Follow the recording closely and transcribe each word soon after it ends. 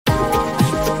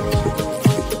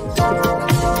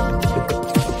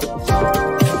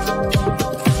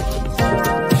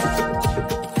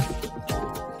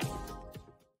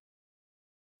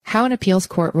How an appeals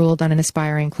court ruled on an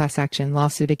aspiring class action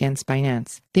lawsuit against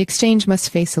Binance. The exchange must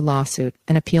face a lawsuit.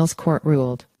 An appeals court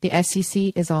ruled. The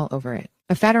SEC is all over it.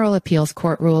 A federal appeals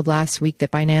court ruled last week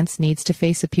that Binance needs to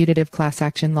face a putative class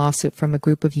action lawsuit from a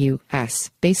group of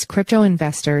U.S.-based crypto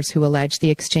investors who allege the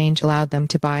exchange allowed them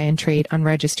to buy and trade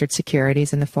unregistered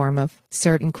securities in the form of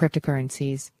certain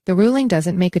cryptocurrencies. The ruling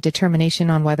doesn't make a determination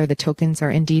on whether the tokens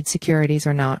are indeed securities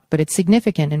or not, but it's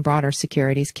significant in broader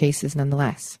securities cases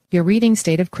nonetheless. You're reading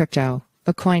State of Crypto,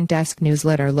 a CoinDesk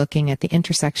newsletter looking at the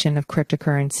intersection of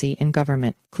cryptocurrency and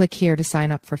government. Click here to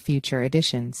sign up for future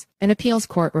editions. An appeals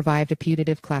court revived a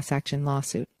putative class action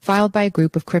lawsuit filed by a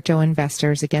group of crypto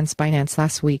investors against Binance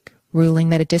last week, ruling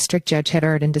that a district judge had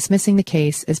erred in dismissing the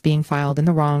case as being filed in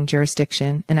the wrong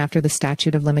jurisdiction and after the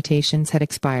statute of limitations had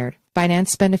expired. Binance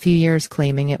spent a few years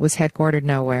claiming it was headquartered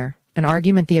nowhere, an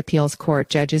argument the appeals court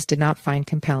judges did not find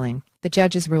compelling. The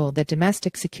judges ruled that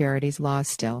domestic securities laws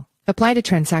still apply to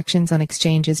transactions on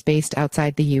exchanges based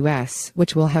outside the U.S.,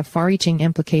 which will have far-reaching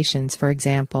implications. For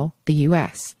example, the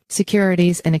U.S.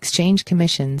 Securities and Exchange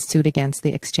Commission sued against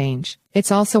the exchange.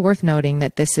 It's also worth noting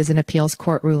that this is an appeals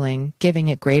court ruling, giving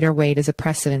it greater weight as a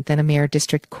precedent than a mere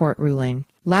district court ruling.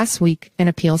 Last week, an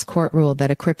appeals court ruled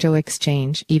that a crypto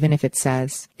exchange, even if it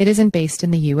says it isn't based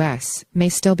in the U.S., may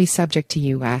still be subject to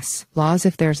U.S. laws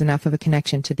if there's enough of a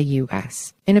connection to the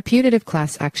U.S. In a putative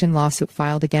class action lawsuit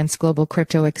filed against global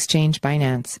crypto exchange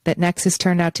Binance, that nexus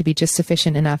turned out to be just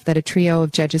sufficient enough that a trio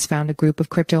of judges found a group of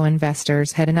crypto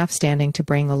investors had enough standing to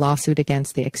bring a lawsuit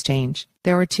against the exchange.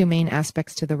 There were two main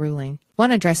aspects to the ruling.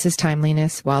 One addresses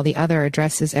timeliness, while the other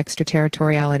addresses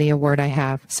extraterritoriality, a word I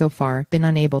have, so far, been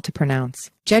unable to pronounce.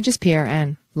 Judges Pierre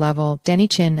N. Lovell, Denny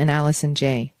Chin, and Allison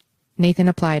J. Nathan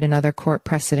applied another court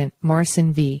precedent,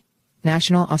 Morrison v.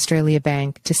 National Australia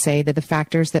Bank, to say that the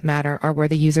factors that matter are where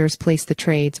the users placed the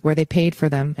trades, where they paid for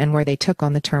them, and where they took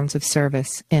on the terms of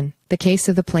service. In the case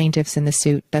of the plaintiffs in the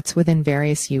suit, that's within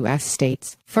various U.S.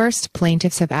 states. First,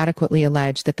 plaintiffs have adequately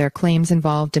alleged that their claims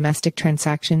involve domestic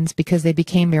transactions because they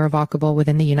became irrevocable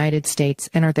within the United States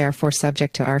and are therefore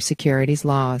subject to our securities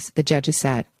laws, the judges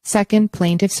said. Second,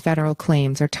 plaintiffs' federal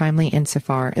claims are timely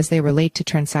insofar as they relate to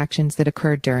transactions that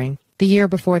occurred during the year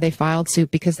before they filed suit,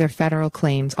 because their federal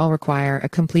claims all require a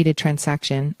completed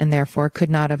transaction and therefore could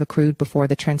not have accrued before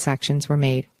the transactions were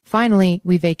made. Finally,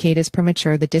 we vacate as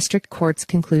premature the district court's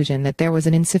conclusion that there was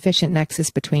an insufficient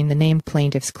nexus between the named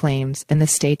plaintiffs' claims and the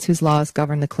states whose laws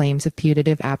govern the claims of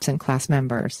putative absent class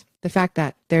members. The fact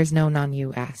that there's no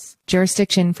non-U.S.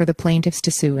 jurisdiction for the plaintiffs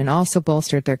to sue and also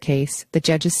bolstered their case, the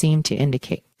judges seem to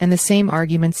indicate. And the same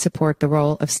arguments support the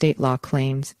role of state law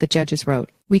claims, the judges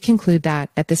wrote. We conclude that,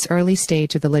 at this early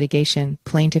stage of the litigation,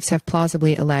 plaintiffs have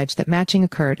plausibly alleged that matching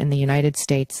occurred in the United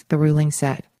States, the ruling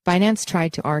said. Binance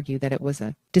tried to argue that it was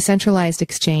a decentralized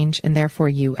exchange and therefore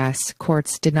U.S.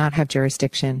 courts did not have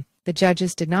jurisdiction. The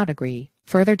judges did not agree.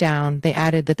 Further down, they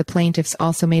added that the plaintiffs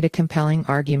also made a compelling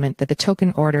argument that the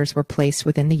token orders were placed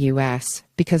within the U.S.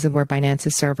 because of where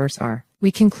Binance's servers are.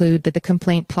 We conclude that the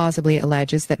complaint plausibly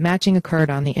alleges that matching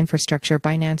occurred on the infrastructure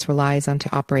Binance relies on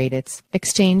to operate its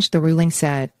exchange, the ruling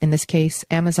said, in this case,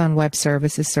 Amazon Web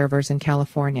Services servers in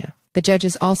California. The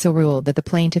judges also ruled that the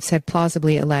plaintiffs had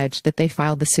plausibly alleged that they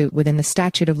filed the suit within the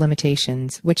statute of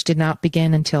limitations, which did not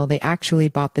begin until they actually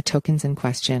bought the tokens in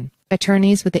question.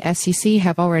 Attorneys with the SEC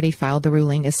have already filed the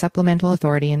ruling as supplemental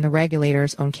authority in the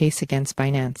regulator's own case against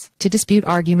Binance. To dispute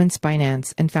arguments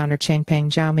Binance and founder Changpeng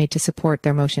Zhao made to support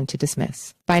their motion to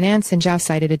dismiss. Binance and Zhao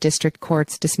cited a district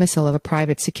court's dismissal of a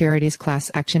private securities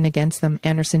class action against them,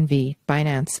 Anderson v.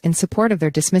 Binance, in support of their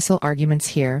dismissal arguments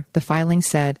here, the filing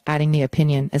said, adding the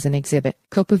opinion as an exhibit.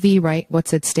 Copa v. Wright,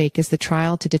 what's at stake is the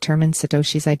trial to determine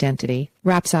Satoshi's identity.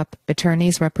 Wraps up,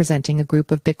 attorneys representing a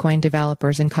group of Bitcoin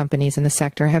developers and companies in the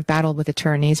sector have battled with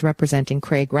attorneys representing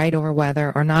Craig Wright over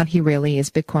whether or not he really is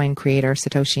Bitcoin creator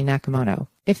Satoshi Nakamoto.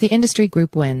 If the industry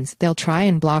group wins, they'll try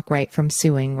and block Wright from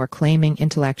suing or claiming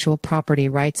intellectual property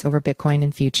rights over Bitcoin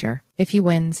in future. If he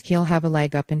wins, he'll have a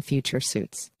leg up in future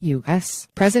suits. U.S.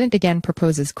 President again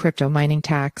proposes crypto mining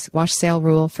tax, wash sale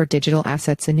rule for digital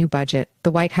assets, a new budget.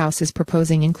 The White House is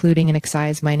proposing including an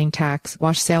excise mining tax,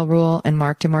 wash sale rule, and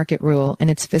mark-to-market rule in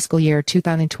its fiscal year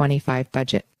 2025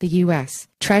 budget. The U.S.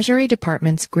 Treasury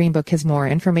Department's Green Book has more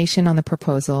information on the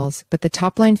proposals, but the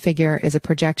top-line figure is a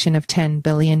projection of $10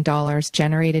 billion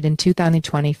generated in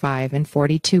 2025 and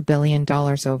 $42 billion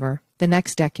over the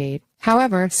next decade.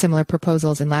 However, similar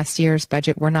proposals in last year's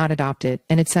budget were not adopted,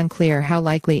 and it's unclear how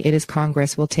likely it is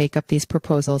Congress will take up these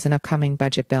proposals in upcoming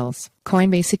budget bills.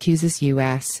 Coinbase accuses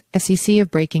U.S. SEC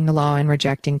of breaking the law and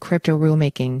rejecting crypto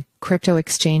rulemaking. Crypto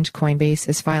exchange Coinbase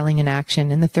is filing an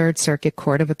action in the Third Circuit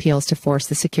Court of Appeals to force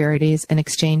the Securities and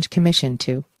Exchange Commission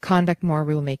to conduct more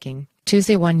rulemaking.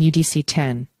 Tuesday 1 UTC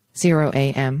 10:00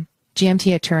 a.m.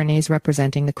 GMT attorneys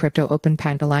representing the Crypto Open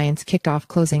Patent Alliance kicked off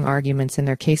closing arguments in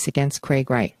their case against Craig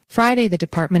Wright. Friday, the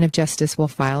Department of Justice will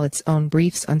file its own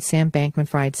briefs on Sam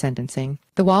Bankman-Fried sentencing.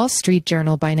 The Wall Street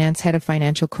Journal Binance head of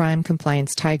financial crime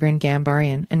compliance Tigran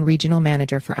Gambarian and regional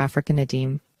manager for Africa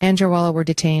Nadeem Anjarwalla were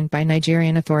detained by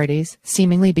Nigerian authorities,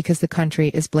 seemingly because the country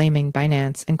is blaming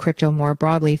Binance and crypto more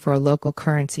broadly for a local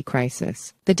currency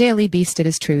crisis. The Daily Beast: it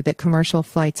is true that commercial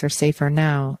flights are safer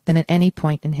now than at any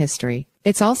point in history.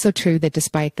 It's also true that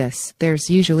despite this,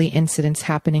 there's usually incidents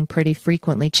happening pretty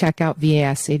frequently. Check out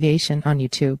VAS Aviation on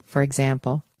YouTube, for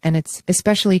example. And it's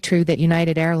especially true that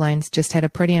United Airlines just had a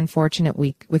pretty unfortunate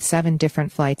week, with 7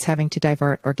 different flights having to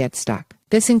divert or get stuck.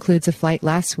 This includes a flight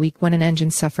last week when an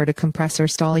engine suffered a compressor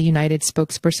stall. A United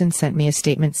spokesperson sent me a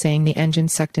statement saying the engine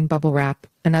sucked in bubble wrap,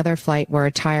 another flight where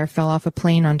a tire fell off a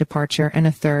plane on departure, and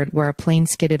a third where a plane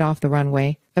skidded off the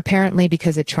runway, apparently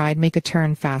because it tried to make a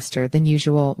turn faster than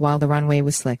usual while the runway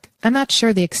was slick. I'm not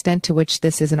sure the extent to which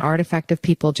this is an artifact of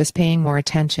people just paying more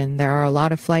attention. There are a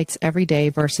lot of flights every day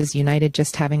versus United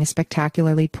just having a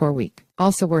spectacularly poor week.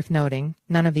 Also worth noting,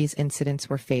 none of these incidents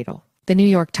were fatal. The New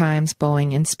York Times: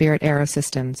 Boeing and Spirit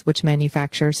Aerosystems, which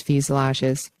manufactures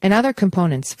fuselages and other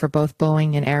components for both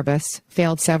Boeing and Airbus,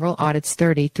 failed several audits.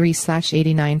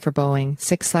 33/89 for Boeing,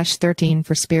 6/13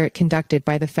 for Spirit, conducted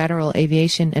by the Federal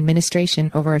Aviation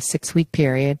Administration over a 6-week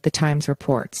period, the Times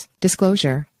reports.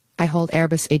 Disclosure: I hold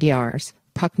Airbus ADRs.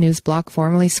 Puck News Block: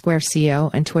 formerly Square CEO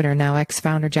and Twitter now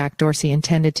ex-founder Jack Dorsey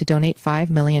intended to donate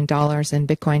 $5 million in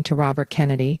Bitcoin to Robert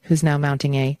Kennedy, who's now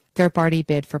mounting a third-party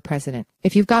bid for president.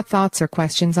 If you've got thoughts or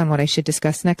questions on what I should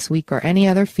discuss next week or any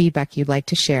other feedback you'd like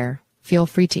to share, feel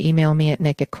free to email me at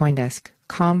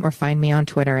nick@coindesk.com or find me on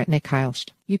Twitter at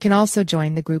nickheilst. You can also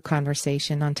join the group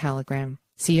conversation on Telegram.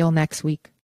 See you all next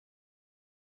week.